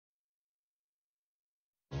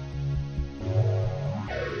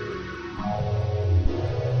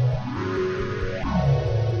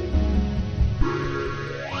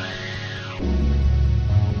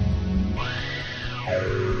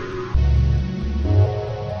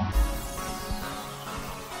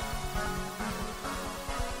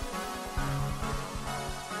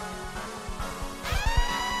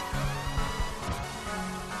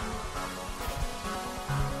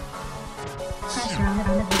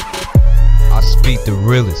speak the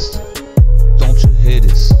realist. Don't you hear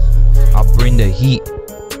this? I bring the heat.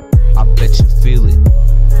 I bet you feel it.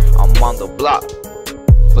 I'm on the block,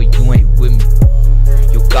 but you ain't with me.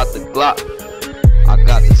 You got the Glock, I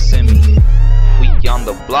got the semi. We on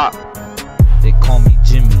the block, they call me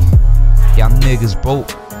Jimmy. Y'all niggas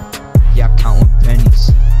broke, y'all counting pennies.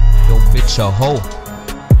 Yo bitch a hoe,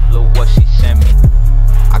 look what she sent me.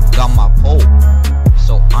 I got my pole,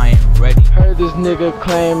 so I ain't ready. Heard this nigga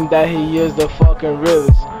claim that he is the fucking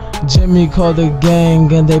realist. Jimmy called the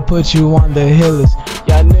gang and they put you on the hill list.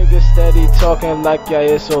 Y'all niggas steady talking like y'all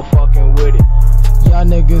is so fucking with it. Y'all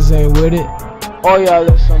niggas ain't with it. All y'all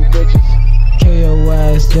is some bitches. KO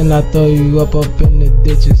ass, then I throw you up in the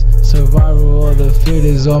ditches. Survival of the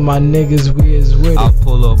fittest, all my niggas, we is with it. I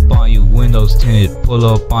pull up on you, windows tinted. Pull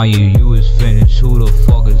up on you, you is finished. Who the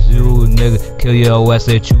fuck is you, nigga? Kill your ass,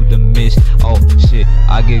 let you diminish. Oh shit,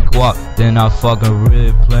 I get guap, then I fucking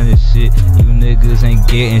replenish shit. You niggas ain't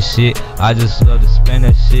getting shit, I just love to spend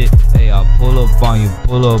that shit. Hey, I pull up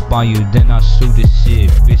on you, then I shoot this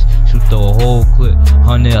shit, bitch. Shoot the whole clip,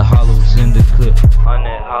 100 hollows in the clip.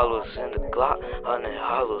 100 hollows in the Glock, 100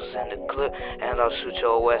 hollows in the clip. And I'll shoot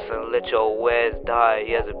your ass and let your ass die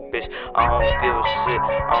as a bitch. I don't give a shit,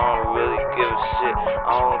 I don't really give a shit.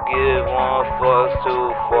 I don't give 1 fuck, 2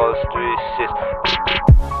 fucks, 3 shits.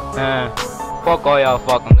 Man, fuck all y'all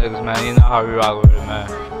fucking niggas, man. You know how we rock with it, man.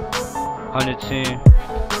 110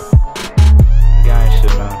 gang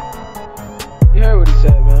shit, man. You heard what he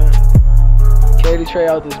said, man. Katie Trey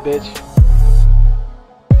out this bitch.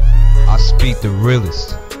 I speak the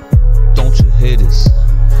realist. Don't you hear this?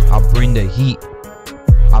 I bring the heat.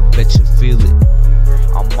 I bet you feel it.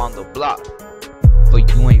 I'm on the block,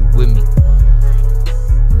 but you ain't with me.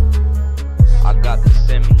 I got the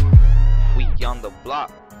semi. We on the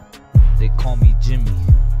block. They call me Jimmy.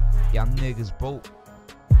 Y'all niggas broke.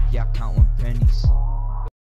 Y'all counting pennies.